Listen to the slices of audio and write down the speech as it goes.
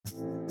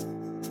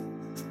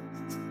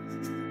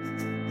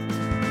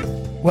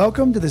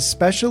Welcome to this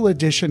special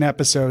edition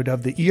episode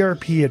of the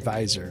ERP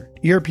Advisor,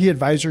 ERP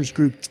Advisors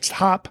Group's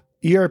top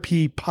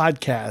ERP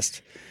podcast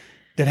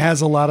that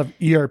has a lot of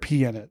ERP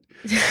in it.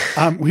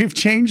 We've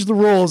changed the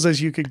rules,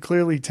 as you can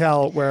clearly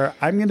tell, where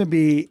I'm going to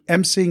be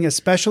emceeing a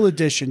special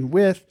edition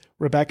with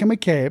Rebecca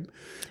McCabe,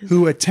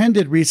 who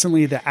attended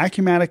recently the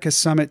Acumatica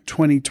Summit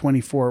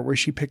 2024, where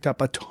she picked up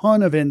a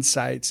ton of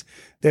insights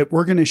that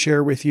we're going to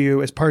share with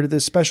you as part of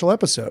this special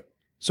episode.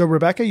 So,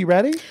 Rebecca, you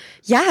ready?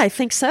 Yeah, I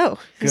think so.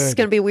 This is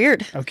going to be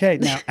weird. Okay.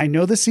 Now, I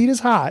know the seat is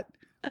hot,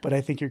 but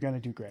I think you're going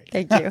to do great.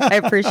 Thank you. I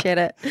appreciate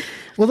it.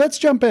 Well, let's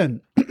jump in.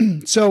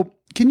 So,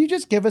 can you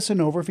just give us an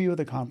overview of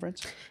the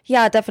conference?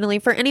 Yeah, definitely.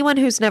 For anyone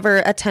who's never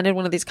attended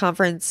one of these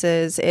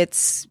conferences,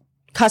 it's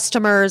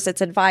customers,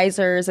 it's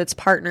advisors, it's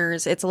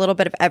partners, it's a little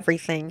bit of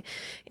everything.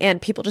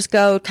 And people just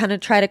go kind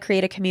of try to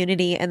create a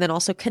community and then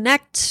also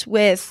connect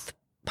with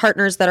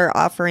partners that are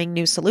offering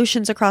new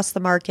solutions across the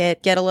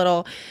market, get a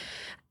little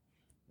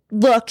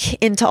look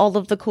into all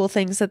of the cool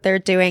things that they're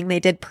doing. They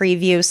did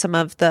preview some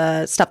of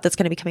the stuff that's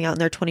going to be coming out in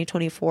their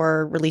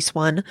 2024 release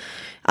one.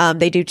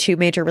 They do 2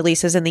 major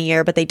releases in the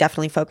year, but they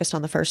definitely focused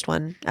on the first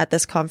one at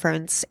this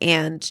conference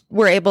and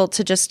were able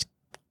to just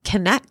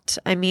connect.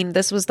 I mean,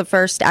 this was the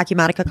first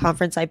Acumatica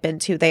conference I've been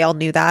to. They all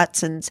knew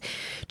that, and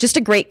just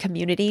a great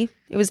community.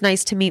 It was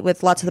nice to meet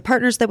with lots of the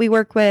partners that we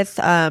work with.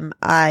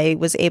 I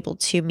was able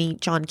to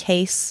meet John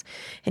Case,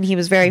 and he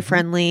was very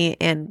friendly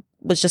and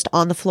was just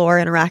on the floor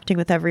interacting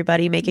with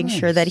everybody, making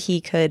sure that he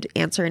could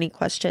answer any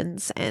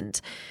questions. And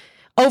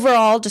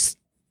overall, just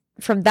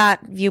from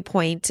that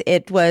viewpoint,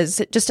 it was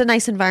just a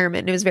nice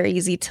environment. It was very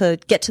easy to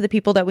get to the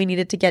people that we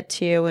needed to get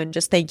to. And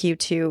just thank you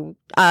to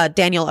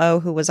Daniel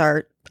O, who was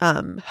our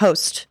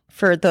host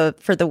for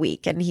the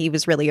week, and he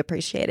was really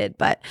appreciated.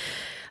 But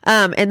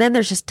and then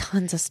there's just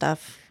tons of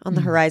stuff on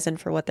the horizon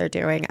for what they're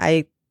doing.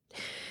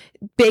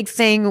 Big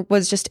thing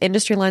was just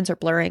industry lines are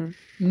blurring.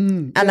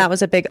 And that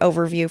was a big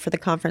overview for the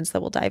conference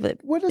that we'll dive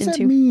into. What does that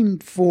mean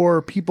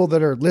for people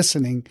that are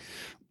listening?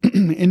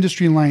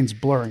 Industry lines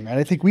blurring, right?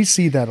 I think we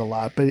see that a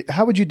lot, but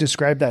how would you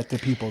describe that to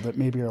people that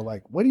maybe are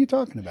like, what are you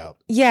talking about?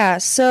 Yeah.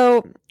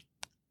 So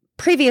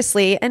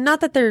previously, and not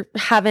that there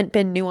haven't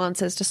been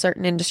nuances to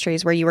certain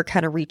industries where you were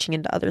kind of reaching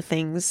into other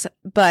things,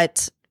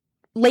 but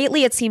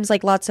lately it seems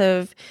like lots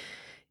of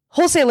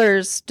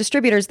wholesalers,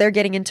 distributors, they're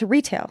getting into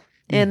retail.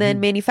 And then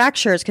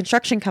manufacturers,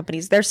 construction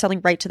companies, they're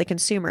selling right to the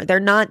consumer. They're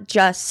not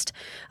just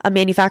a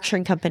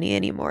manufacturing company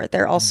anymore.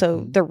 They're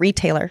also the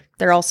retailer.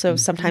 They're also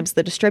sometimes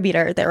the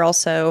distributor. They're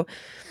also,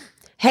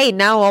 hey,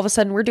 now all of a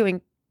sudden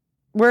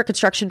we're a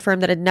construction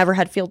firm that had never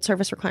had field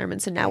service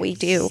requirements, and now we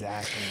do.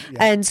 Exactly.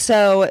 Yeah. And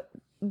so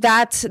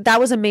that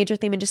was a major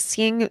theme. And just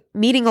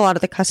meeting a lot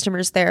of the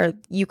customers there,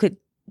 you could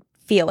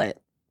feel it.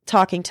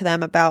 Talking to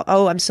them about,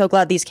 oh, I'm so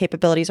glad these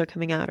capabilities are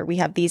coming out, or we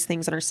have these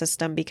things in our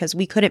system, because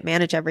we couldn't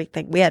manage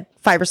everything. We had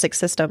 5 or 6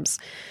 systems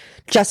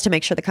just to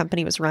make sure the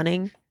company was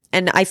running.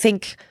 And I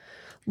think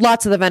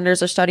lots of the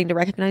vendors are starting to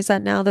recognize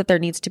that now, that there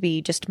needs to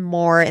be just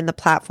more in the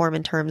platform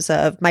in terms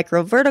of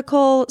micro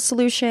vertical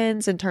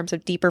solutions, in terms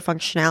of deeper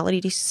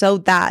functionality, so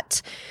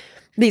that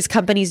these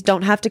companies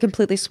don't have to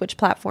completely switch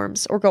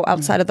platforms or go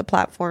outside of the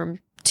platform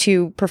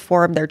to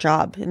perform their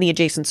job in the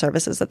adjacent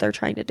services that they're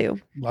trying to do.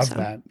 Love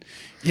that.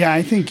 Yeah,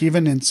 I think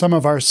even in some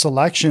of our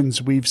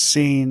selections, we've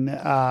seen,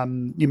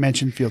 you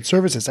mentioned field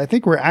services. I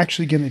think we're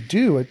actually going to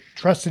do a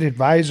trusted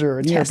advisor,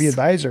 an ERP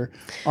advisor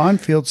on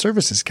field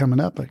services coming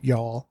up,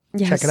 y'all.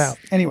 Yes. Check it out.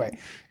 Anyway,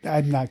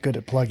 I'm not good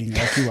at plugging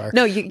like you are.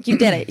 No, you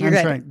did it. You're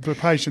good. Trying, but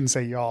probably shouldn't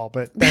say y'all,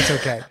 but that's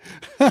okay.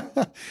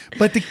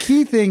 But the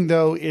key thing,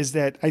 though, is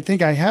that I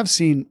think I have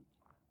seen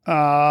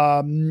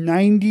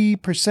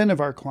 90% of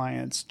our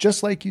clients,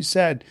 just like you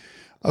said,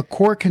 a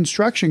core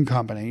construction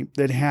company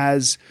that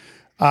has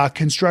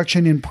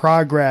construction in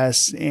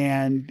progress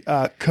and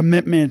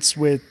commitments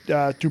with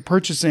through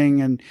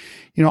purchasing and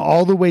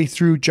all the way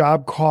through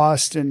job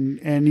cost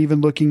and even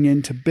looking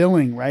into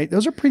billing, right?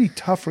 Those are pretty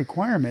tough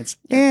requirements.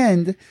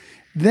 And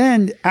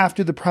then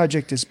after the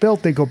project is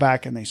built, they go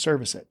back and they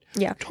service it.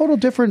 Yeah. Total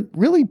different,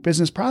 really,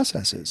 business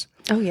processes.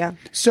 Oh, yeah.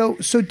 So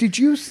did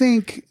you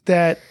think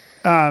that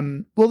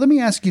well, let me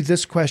ask you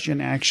this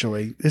question,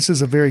 actually. This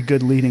is a very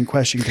good leading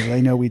question because I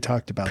know we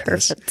talked about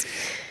this.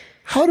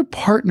 How do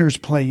partners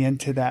play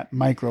into that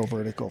micro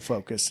vertical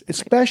focus,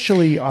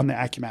 especially on the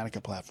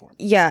Acumatica platform?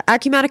 Yeah,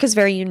 Acumatica is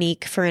very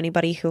unique for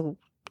anybody who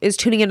is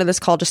tuning into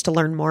this call just to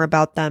learn more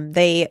about them.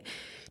 They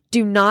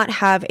do not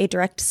have a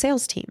direct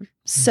sales team.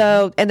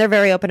 So, and they're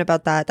very open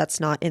about that. That's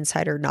not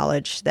insider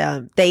knowledge.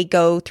 They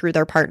go through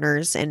their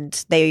partners, and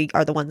they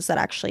are the ones that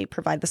actually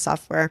provide the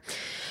software.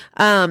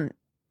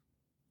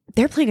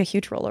 They're playing a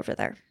huge role over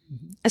there,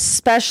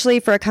 especially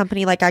for a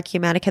company like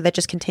Acumatica that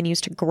just continues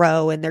to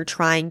grow, and they're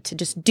trying to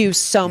just do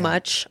so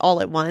much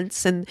all at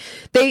once. And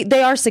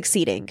they are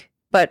succeeding.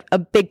 But a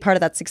big part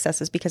of that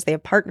success is because they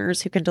have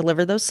partners who can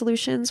deliver those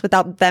solutions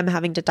without them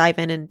having to dive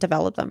in and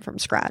develop them from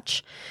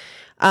scratch.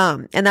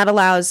 And that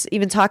allows,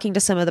 even talking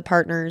to some of the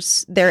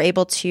partners, they're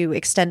able to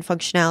extend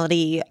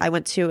functionality. I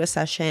went to a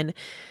session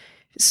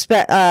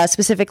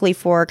specifically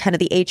for kind of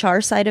the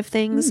HR side of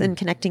things and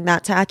connecting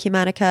that to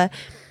Acumatica,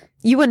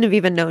 you wouldn't have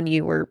even known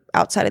you were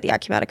outside of the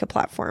Acumatica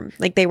platform.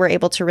 Like they were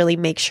able to really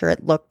make sure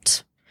it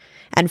looked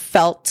and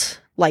felt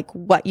like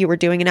what you were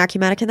doing in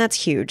Acumatica, and that's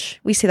huge.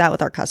 We see that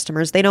with our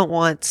customers. They don't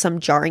want some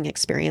jarring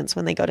experience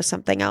when they go to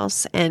something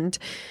else. And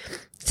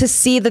to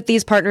see that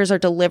these partners are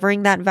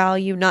delivering that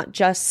value, not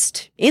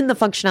just in the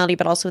functionality,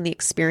 but also in the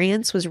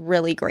experience, was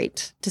really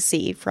great to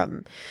see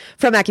from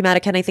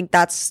Acumatica. And I think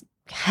that's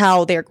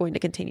how they're going to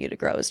continue to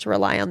grow, is to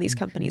rely on these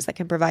companies that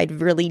can provide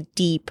really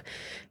deep,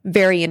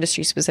 very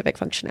industry specific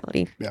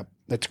functionality. Yeah,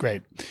 that's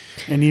great.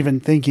 And even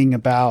thinking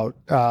about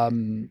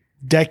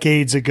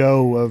decades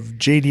ago of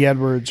JD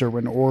Edwards, or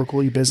when Oracle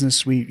eBusiness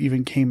Suite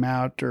even came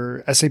out,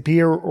 or SAP,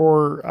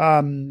 or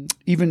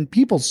even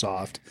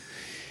PeopleSoft,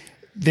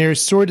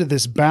 there's sort of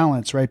this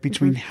balance, right,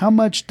 between how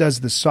much does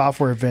the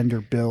software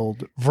vendor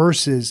build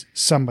versus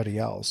somebody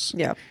else.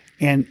 Yeah.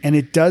 And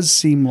it does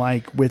seem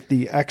like with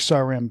the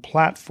XRM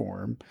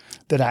platform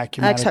that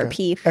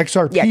Acumatica...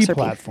 XRP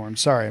platform.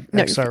 Sorry.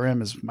 No,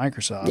 XRM is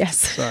Microsoft. Yes.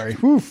 Sorry.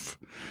 Woof.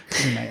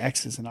 Getting my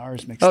X's and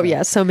R's mixed up. Oh,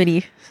 yeah. So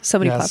many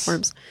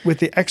platforms. With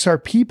the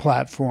XRP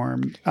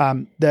platform,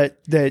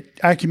 that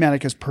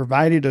Acumatica has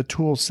provided a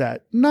tool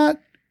set, not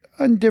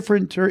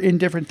indifferent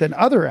than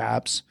other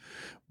apps,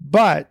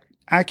 but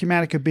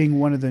Acumatica being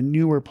one of the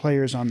newer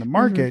players on the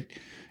market,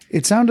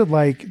 it sounded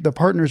like the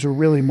partners are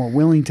really more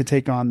willing to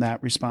take on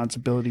that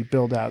responsibility,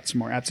 build out some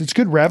more apps. It's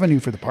good revenue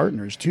for the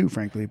partners too,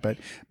 frankly, but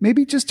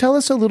maybe just tell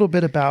us a little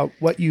bit about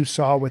what you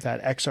saw with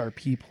that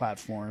XRP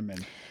platform.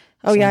 And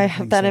oh yeah, I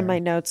have that in my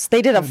notes.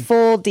 They did a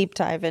full deep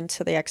dive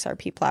into the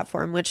XRP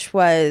platform, which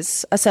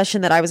was a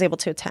session that I was able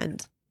to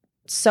attend.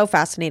 So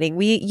fascinating.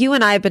 You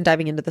and I have been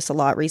diving into this a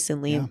lot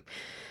recently. Yeah.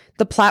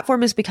 The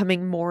platform is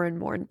becoming more and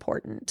more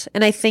important.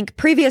 And I think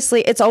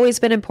previously it's always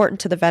been important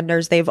to the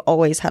vendors. They've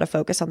always had a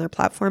focus on their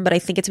platform, but I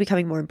think it's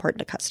becoming more important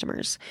to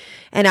customers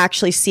and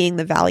actually seeing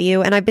the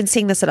value. And I've been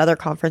seeing this at other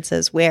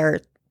conferences where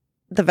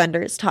the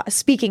vendor is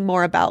speaking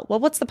more about, well,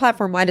 what's the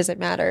platform? Why does it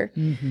matter?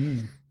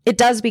 It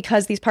does,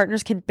 because these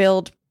partners can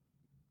build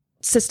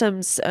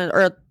systems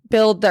or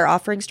build their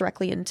offerings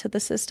directly into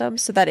the system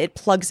so that it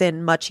plugs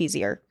in much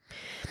easier.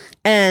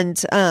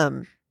 And,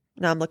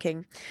 now I'm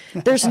looking.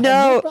 There's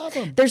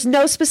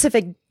no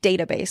specific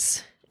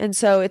database. And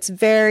so it's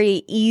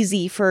very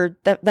easy for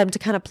them to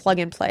kind of plug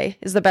and play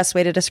is the best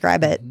way to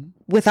describe it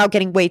without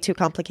getting way too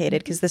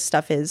complicated, because this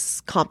stuff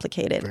is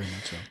complicated. Very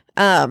much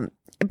so.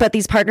 But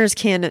these partners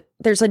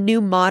there's a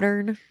new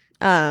modern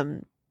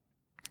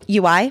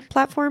UI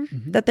platform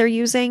that they're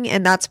using.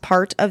 And that's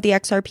part of the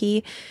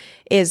XRP,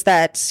 is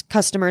that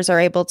customers are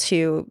able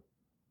to,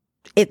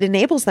 it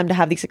enables them to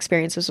have these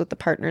experiences with the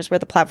partners where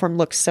the platform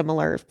looks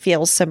similar,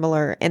 feels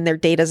similar, and their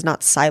data is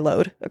not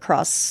siloed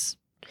across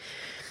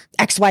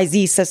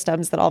XYZ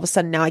systems that all of a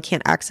sudden now I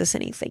can't access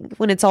anything.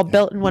 When it's all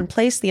built in one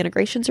place, the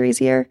integrations are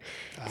easier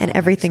and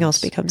everything else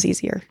becomes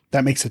easier.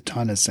 That makes a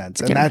ton of sense.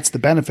 And that's the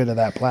benefit of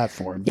that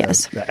platform, the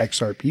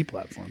XRP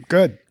platform.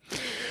 Good.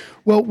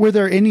 Well, were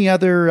there any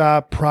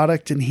other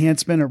product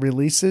enhancement or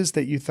releases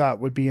that you thought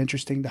would be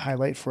interesting to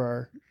highlight for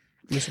our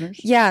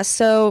listeners? Yeah.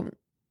 So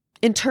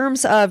in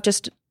terms of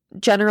just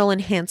general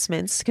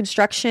enhancements,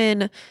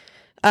 construction,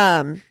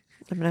 I'm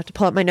going to have to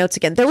pull up my notes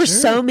again. There were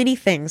so many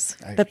things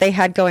that they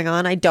had going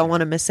on. I don't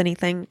want to miss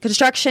anything.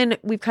 Construction,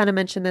 we've kind of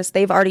mentioned this.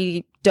 They've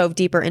already dove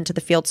deeper into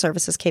the field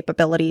services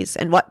capabilities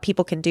and what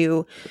people can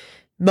do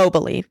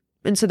mobily.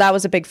 And so that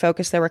was a big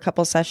focus. There were a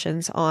couple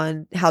sessions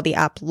on how the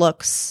app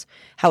looks,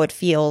 how it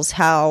feels,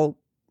 how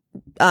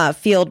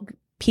field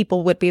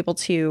people would be able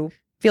to,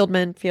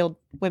 fieldmen, field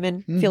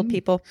women, field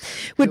people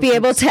would be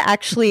able to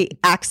actually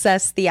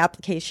access the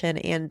application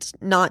and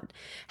not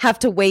have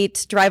to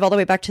wait, drive all the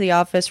way back to the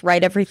office,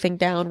 write everything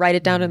down, write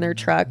it down in their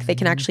truck. They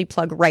can actually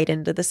plug right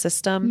into the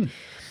system.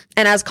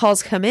 And as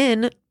calls come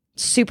in,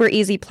 super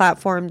easy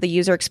platform. The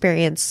user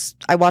experience,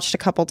 I watched a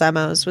couple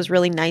demos, was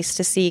really nice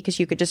to see, because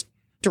you could just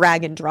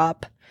drag and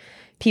drop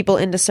people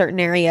into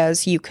certain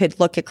areas. You could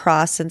look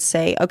across and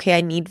say, okay,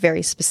 I need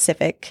very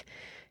specific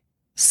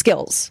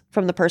skills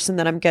from the person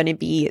that I'm going to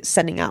be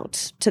sending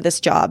out to this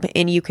job.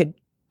 And you could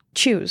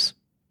choose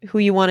who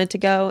you wanted to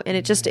go. And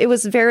it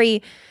was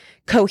very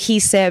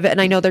cohesive. And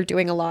I know they're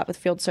doing a lot with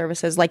field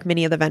services, like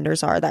many of the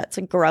vendors are. That's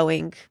a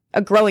growing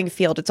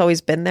field. It's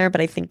always been there, but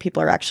I think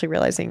people are actually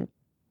realizing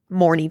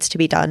more needs to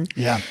be done.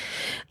 Yeah.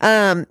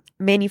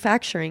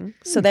 Manufacturing.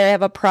 So they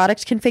have a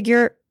product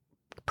configurator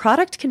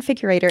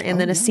and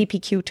then a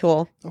CPQ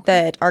tool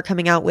that are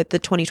coming out with the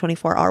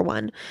 2024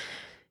 R1.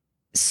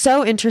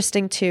 So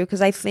interesting too,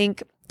 because I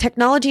think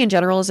technology in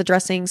general is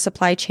addressing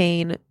supply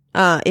chain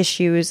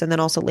issues and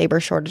then also labor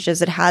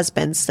shortages. It has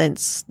been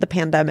since the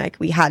pandemic.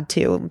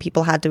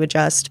 People had to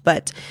adjust,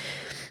 but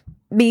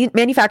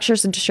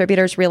manufacturers and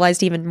distributors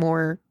realized even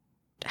more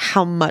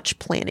how much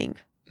planning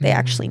they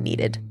actually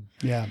needed.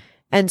 Yeah.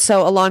 And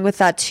so along with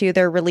that too,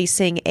 they're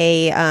releasing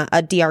a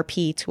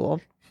DRP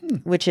tool,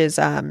 which is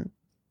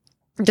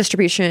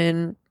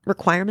distribution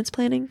requirements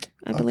planning,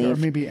 I believe.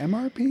 Or maybe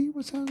MRP?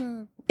 Was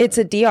that It's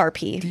a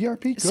DRP.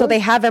 DRP? Good. So they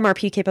have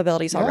MRP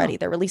capabilities already.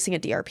 They're releasing a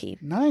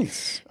DRP.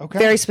 Nice. Okay.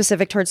 Very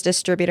specific towards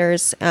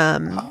distributors.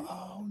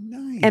 Oh,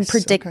 nice. And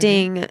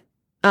predicting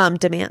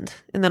demand,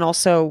 and then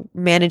also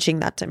managing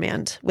that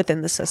demand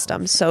within the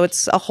system. So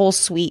it's a whole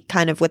suite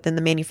kind of within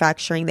the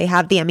manufacturing. They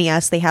have the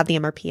MES, they have the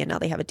MRP, and now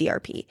they have a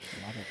DRP.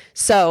 Love it.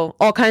 So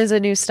all kinds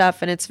of new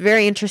stuff. And it's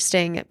very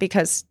interesting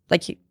because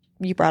like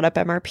you brought up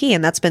MRP,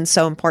 and that's been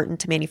so important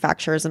to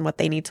manufacturers and what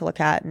they need to look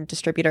at and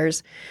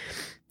distributors.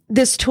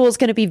 This tool is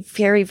going to be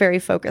very, very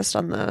focused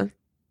on the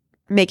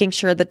making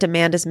sure that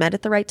demand is met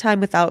at the right time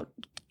without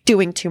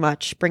doing too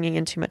much, bringing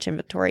in too much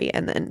inventory,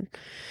 and then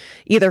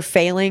either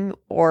failing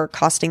or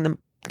costing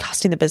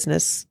the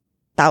business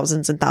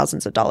thousands and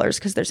thousands of dollars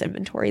because there's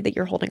inventory that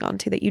you're holding on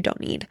to that you don't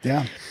need.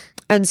 Yeah.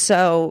 And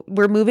so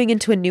we're moving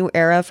into a new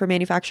era for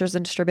manufacturers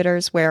and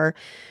distributors where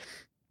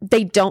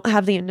they don't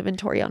have the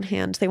inventory on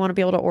hand. They want to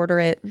be able to order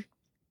it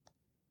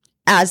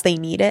as they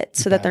need it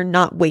so that they're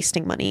not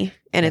wasting money.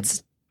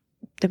 And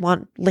they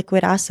want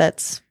liquid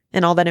assets,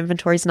 and all that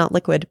inventory is not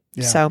liquid.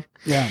 Yeah. So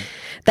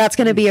that's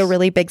going to be a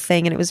really big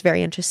thing. And it was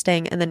very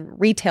interesting. And then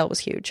retail was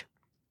huge.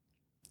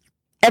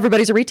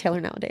 Everybody's a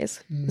retailer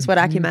nowadays, is what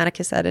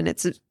Acumatica said. And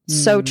it's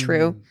so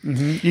true.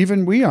 Mm-hmm.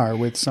 Even we are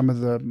with some of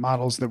the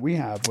models that we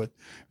have with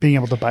being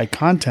able to buy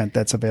content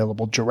that's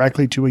available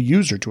directly to a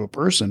user, to a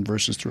person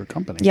versus through a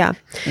company. Yeah.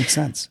 Makes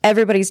sense.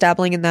 Everybody's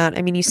dabbling in that.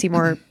 I mean, you see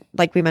more,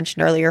 like we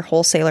mentioned earlier,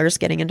 wholesalers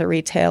getting into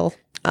retail.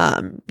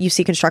 You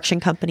see construction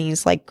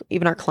companies, like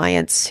even our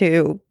clients,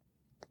 who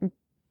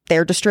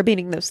they're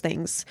distributing those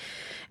things.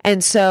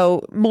 And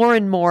so more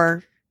and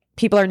more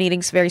people are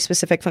needing very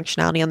specific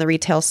functionality on the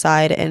retail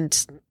side.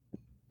 And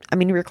I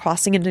mean, we're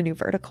crossing into new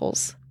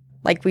verticals.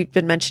 Like we've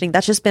been mentioning,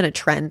 that's just been a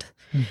trend,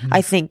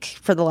 I think,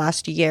 for the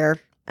last year.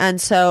 And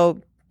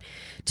so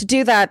to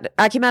do that,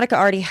 Acumatica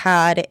already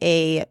had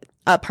a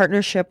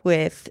partnership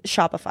with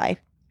Shopify,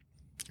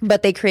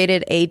 but they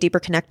created a deeper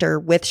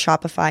connector with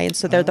Shopify. And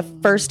so they're the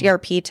first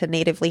ERP to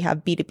natively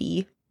have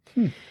B2B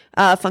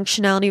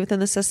functionality within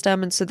the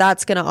system. And so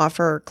that's going to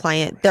offer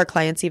their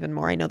clients even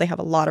more. I know they have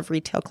a lot of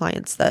retail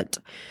clients that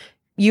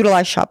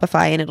utilize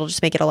Shopify, and it'll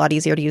just make it a lot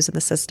easier to use in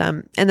the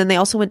system. And then they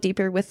also went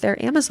deeper with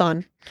their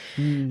Amazon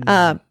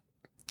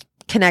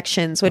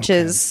connections, which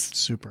is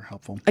super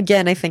helpful.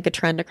 Again, I think a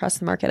trend across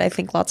the market. I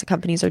think lots of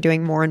companies are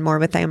doing more and more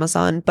with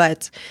Amazon,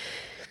 but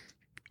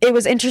it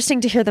was interesting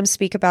to hear them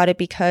speak about it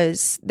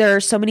because there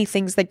are so many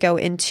things that go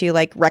into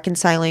like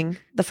reconciling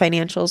the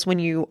financials when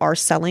you are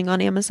selling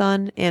on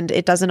Amazon, and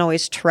it doesn't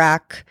always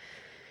track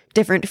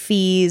different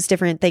fees,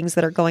 different things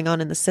that are going on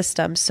in the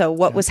system. So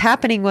what was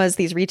happening was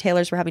these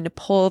retailers were having to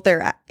pull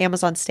their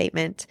Amazon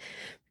statement,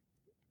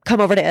 come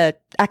over to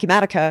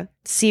Acumatica,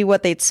 see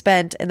what they'd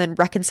spent, and then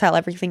reconcile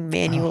everything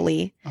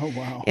manually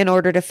in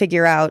order to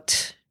figure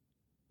out,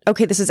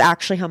 okay, this is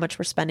actually how much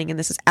we're spending, and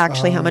this is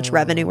actually how much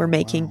revenue we're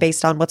making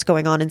based on what's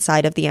going on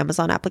inside of the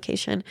Amazon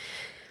application.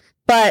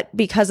 But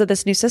because of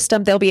this new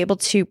system, they'll be able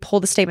to pull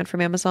the statement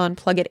from Amazon,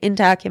 plug it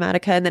into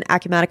Acumatica, and then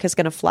Acumatica is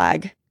going to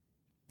flag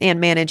and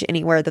manage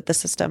anywhere that the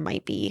system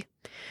might be,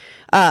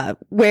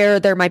 where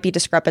there might be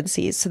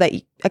discrepancies, so that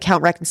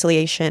account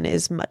reconciliation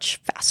is much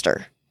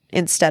faster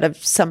instead of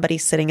somebody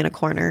sitting in a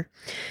corner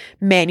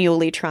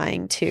manually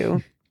trying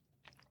to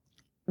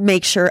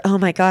make sure, oh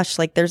my gosh,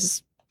 like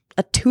there's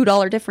a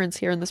 $2 difference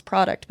here in this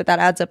product, but that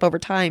adds up over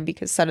time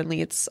because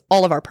suddenly it's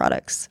all of our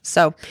products.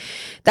 So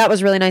that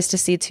was really nice to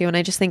see too. And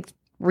I just think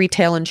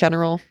retail in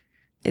general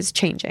is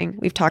changing.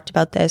 We've talked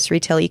about this,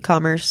 retail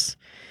e-commerce.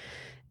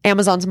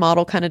 Amazon's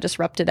model kind of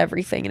disrupted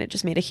everything, and it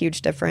just made a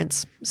huge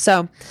difference.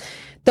 So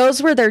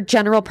those were their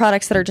general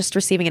products that are just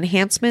receiving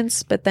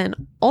enhancements, but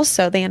then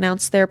also they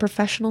announced their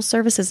professional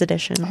services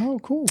edition. Oh,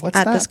 cool. What's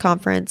at that? This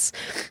conference.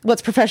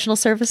 What's professional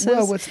services?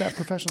 Well, what's that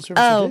professional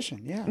service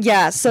edition? Yeah.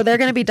 Yeah. So they're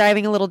going to be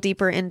diving a little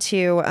deeper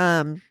into,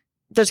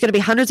 there's going to be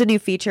hundreds of new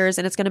features,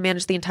 and it's going to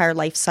manage the entire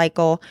life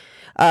cycle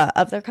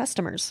of their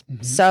customers.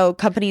 So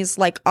companies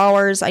like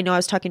ours, I know I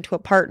was talking to a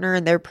partner,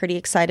 and they're pretty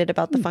excited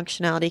about the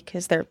functionality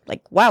because they're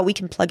like, wow, we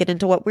can plug it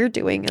into what we're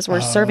doing as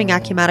we're serving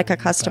Acumatica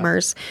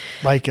customers.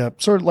 Like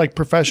sort of like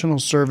professional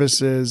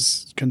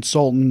services,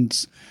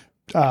 consultants,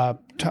 a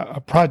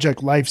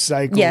project life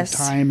cycle,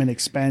 time and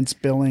expense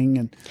billing,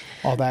 and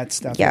all that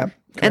stuff. Yeah.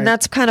 And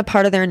that's kind of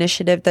part of their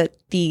initiative that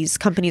these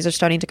companies are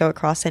starting to go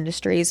across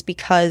industries,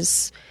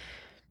 because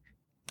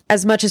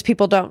as much as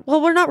people don't,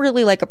 well, we're not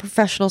really like a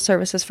professional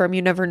services firm.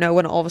 You never know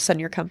when all of a sudden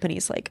your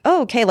company's like,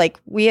 oh, okay, like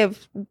we're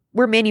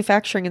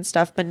manufacturing and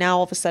stuff, but now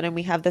all of a sudden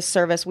we have this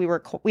service.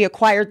 We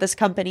acquired this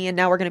company, and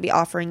now we're going to be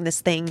offering this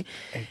thing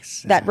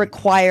that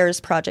requires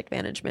project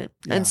management.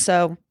 Yeah. And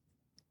so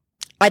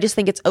I just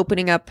think it's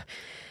opening up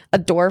a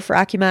door for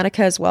Acumatica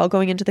as well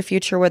going into the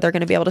future, where they're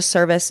going to be able to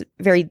service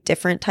very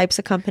different types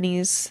of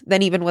companies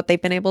than even what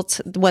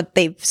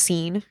they've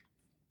seen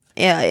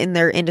in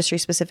their industry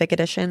specific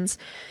editions.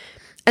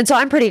 And so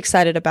I'm pretty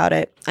excited about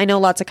it. I know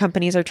lots of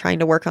companies are trying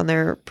to work on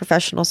their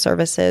professional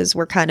services.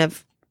 We're kind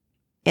of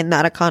in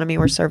that economy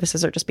where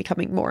services are just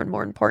becoming more and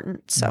more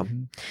important. So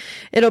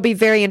it'll be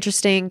very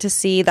interesting to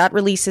see. That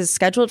release is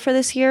scheduled for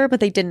this year, but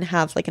they didn't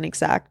have like an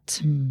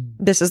exact,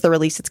 this is the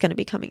release it's going to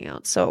be coming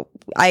out. So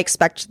I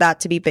expect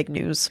that to be big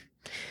news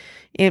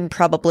in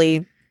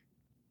probably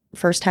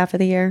first half of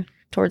the year,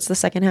 towards the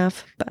second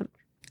half, but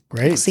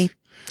great. We'll see.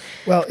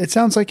 Well, it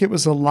sounds like it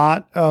was a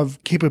lot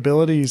of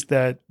capabilities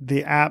that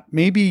the app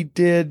maybe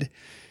did.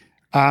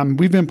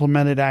 We've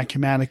implemented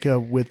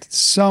Acumatica with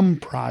some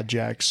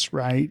projects,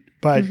 right?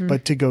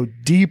 But to go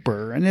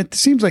deeper, and it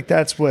seems like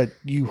that's what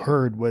you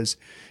heard was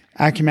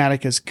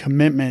Acumatica's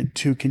commitment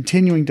to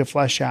continuing to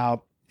flesh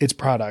out its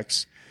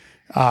products,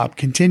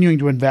 continuing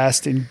to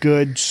invest in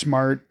good,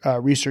 smart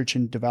research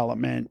and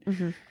development,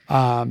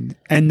 and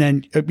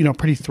then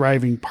pretty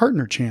thriving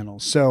partner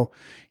channels. So,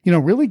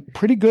 really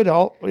pretty good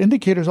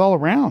indicators all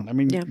around. I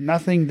mean,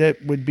 nothing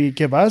that would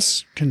give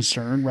us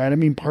concern, right? I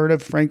mean, part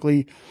of,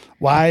 frankly,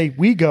 why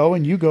we go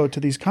and you go to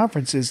these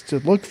conferences to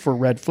look for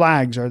red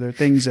flags. Are there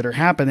things that are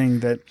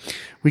happening that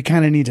we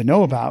kind of need to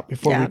know about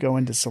before we go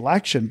into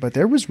selection? But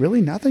there was really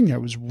nothing.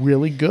 It was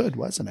really good,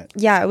 wasn't it?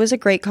 Yeah, it was a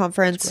great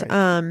conference.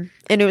 And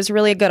it was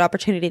really a good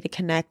opportunity to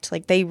connect.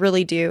 Like, they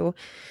really do.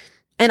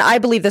 And I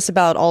believe this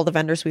about all the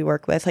vendors we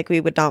work with. Like,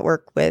 we would not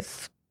work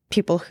with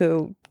people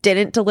who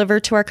didn't deliver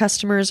to our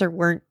customers or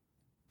weren't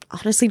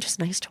honestly just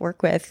nice to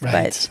work with. Right.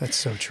 But that's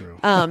so true.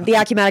 The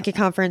Acumatica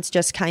conference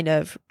just kind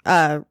of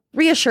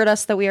reassured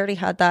us that we already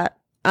had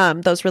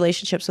those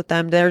relationships with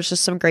them. There's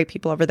just some great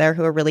people over there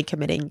who are really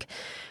committing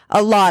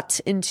a lot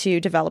into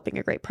developing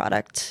a great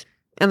product.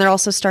 And they're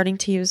also starting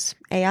to use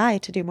AI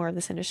to do more of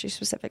this industry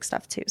specific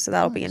stuff too. So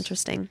that'll be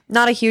interesting.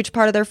 Not a huge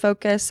part of their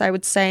focus, I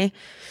would say.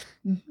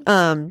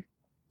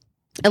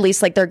 At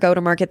least like their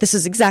go-to-market, this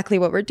is exactly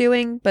what we're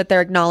doing, but they're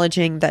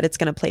acknowledging that it's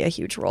going to play a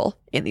huge role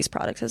in these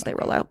products as they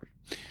roll out.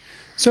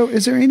 So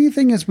is there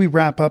anything as we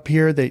wrap up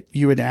here that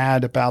you would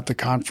add about the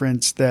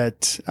conference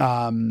that,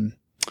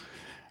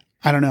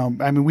 I don't know.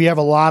 I mean, we have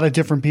a lot of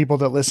different people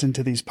that listen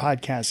to these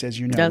podcasts, as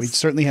you know. Yes. We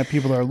certainly have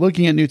people that are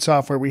looking at new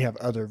software. We have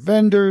other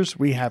vendors.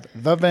 We have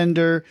the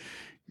vendor.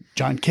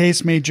 John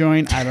Case may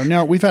join. I don't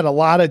know. We've had a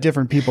lot of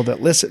different people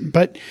that listen.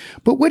 But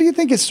what do you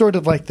think is sort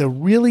of like the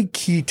really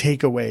key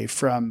takeaway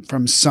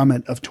from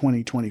Summit of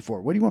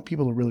 2024? What do you want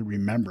people to really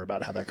remember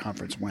about how that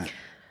conference went?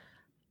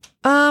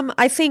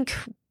 I think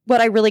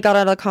what I really got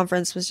out of the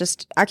conference was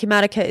just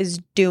Acumatica is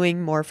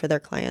doing more for their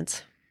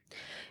clients.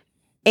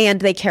 And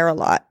they care a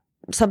lot.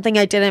 Something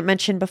I didn't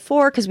mention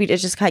before because it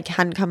just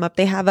hadn't come up.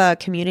 They have a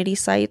community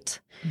site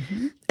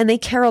and they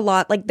care a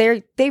lot. Like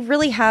they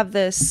really have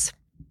this.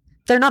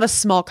 They're not a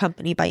small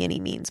company by any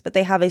means, but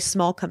they have a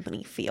small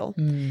company feel.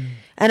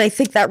 And I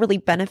think that really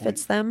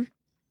benefits them.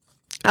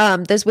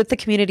 There's with the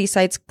community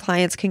sites,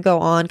 clients can go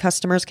on,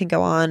 customers can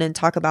go on and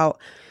talk about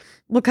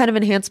what kind of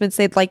enhancements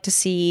they'd like to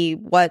see,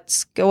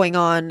 what's going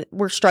on.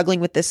 We're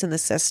struggling with this in the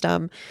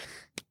system.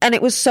 And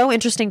it was so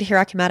interesting to hear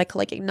Acumatica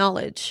like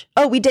acknowledge,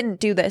 oh, we didn't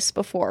do this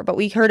before, but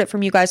we heard it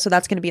from you guys. So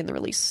that's going to be in the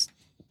release,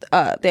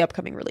 the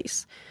upcoming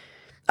release.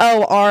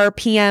 Oh, our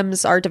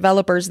PMs, our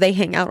developers, they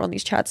hang out on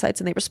these chat sites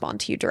and they respond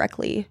to you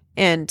directly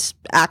and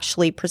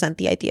actually present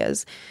the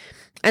ideas.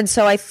 And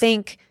so I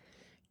think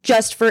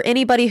just for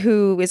anybody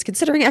who is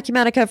considering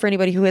Acumatica, for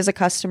anybody who is a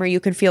customer, you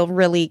can feel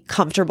really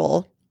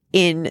comfortable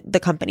in the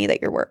company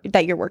that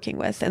you're working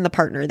with and the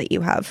partner that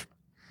you have.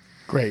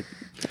 Great.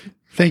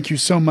 Thank you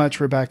so much,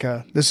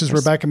 Rebecca. This is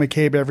Rebecca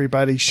McCabe,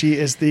 everybody. She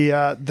is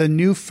the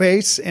new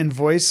face and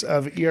voice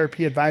of ERP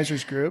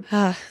Advisors Group,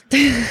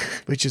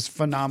 which is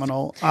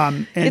phenomenal.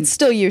 And it's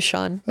still you,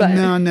 Sean. But.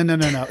 No.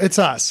 It's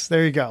us.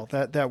 There you go.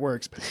 That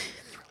works. But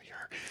it's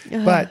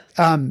really her.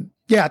 But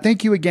yeah,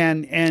 thank you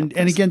again. And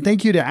again,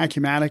 thank you to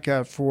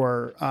Acumatica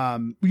for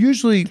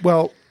usually,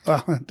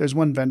 there's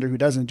one vendor who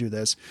doesn't do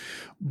this,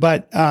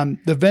 but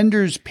the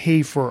vendors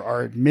pay for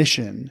our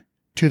admission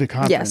to the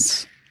conference.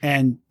 Yes.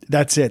 And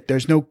that's it.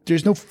 There's no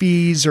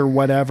fees or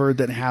whatever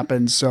that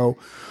happens. So,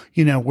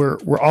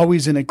 we're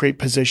always in a great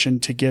position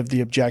to give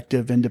the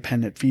objective,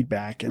 independent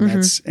feedback.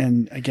 And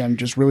and again,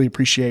 just really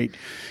appreciate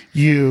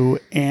you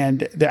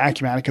and the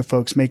Acumatica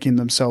folks making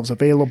themselves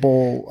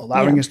available,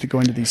 allowing us to go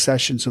into these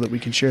sessions so that we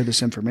can share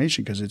this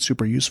information because it's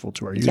super useful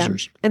to our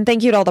users. And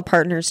thank you to all the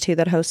partners too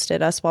that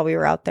hosted us while we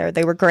were out there.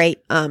 They were great,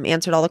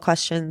 answered all the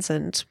questions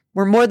and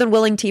were more than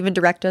willing to even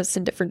direct us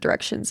in different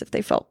directions if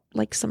they felt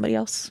like somebody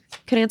else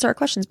could answer our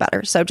questions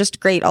better. So just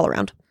great all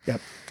around.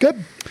 Yep.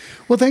 Good.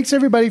 Well, thanks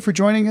everybody for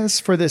joining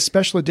us for this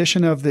special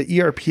edition of the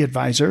ERP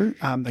Advisor.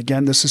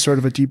 Again, this is sort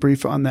of a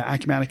debrief on the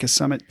Acumatica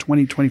Summit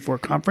 2024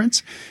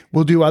 conference.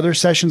 We'll do other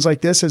sessions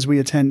like this as we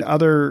attend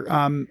other,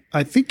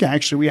 I think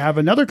actually we have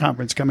another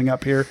conference coming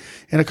up here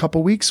in a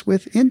couple weeks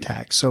with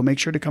Intact. So make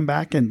sure to come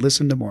back and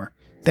listen to more.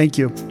 Thank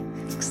you.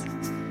 Thanks.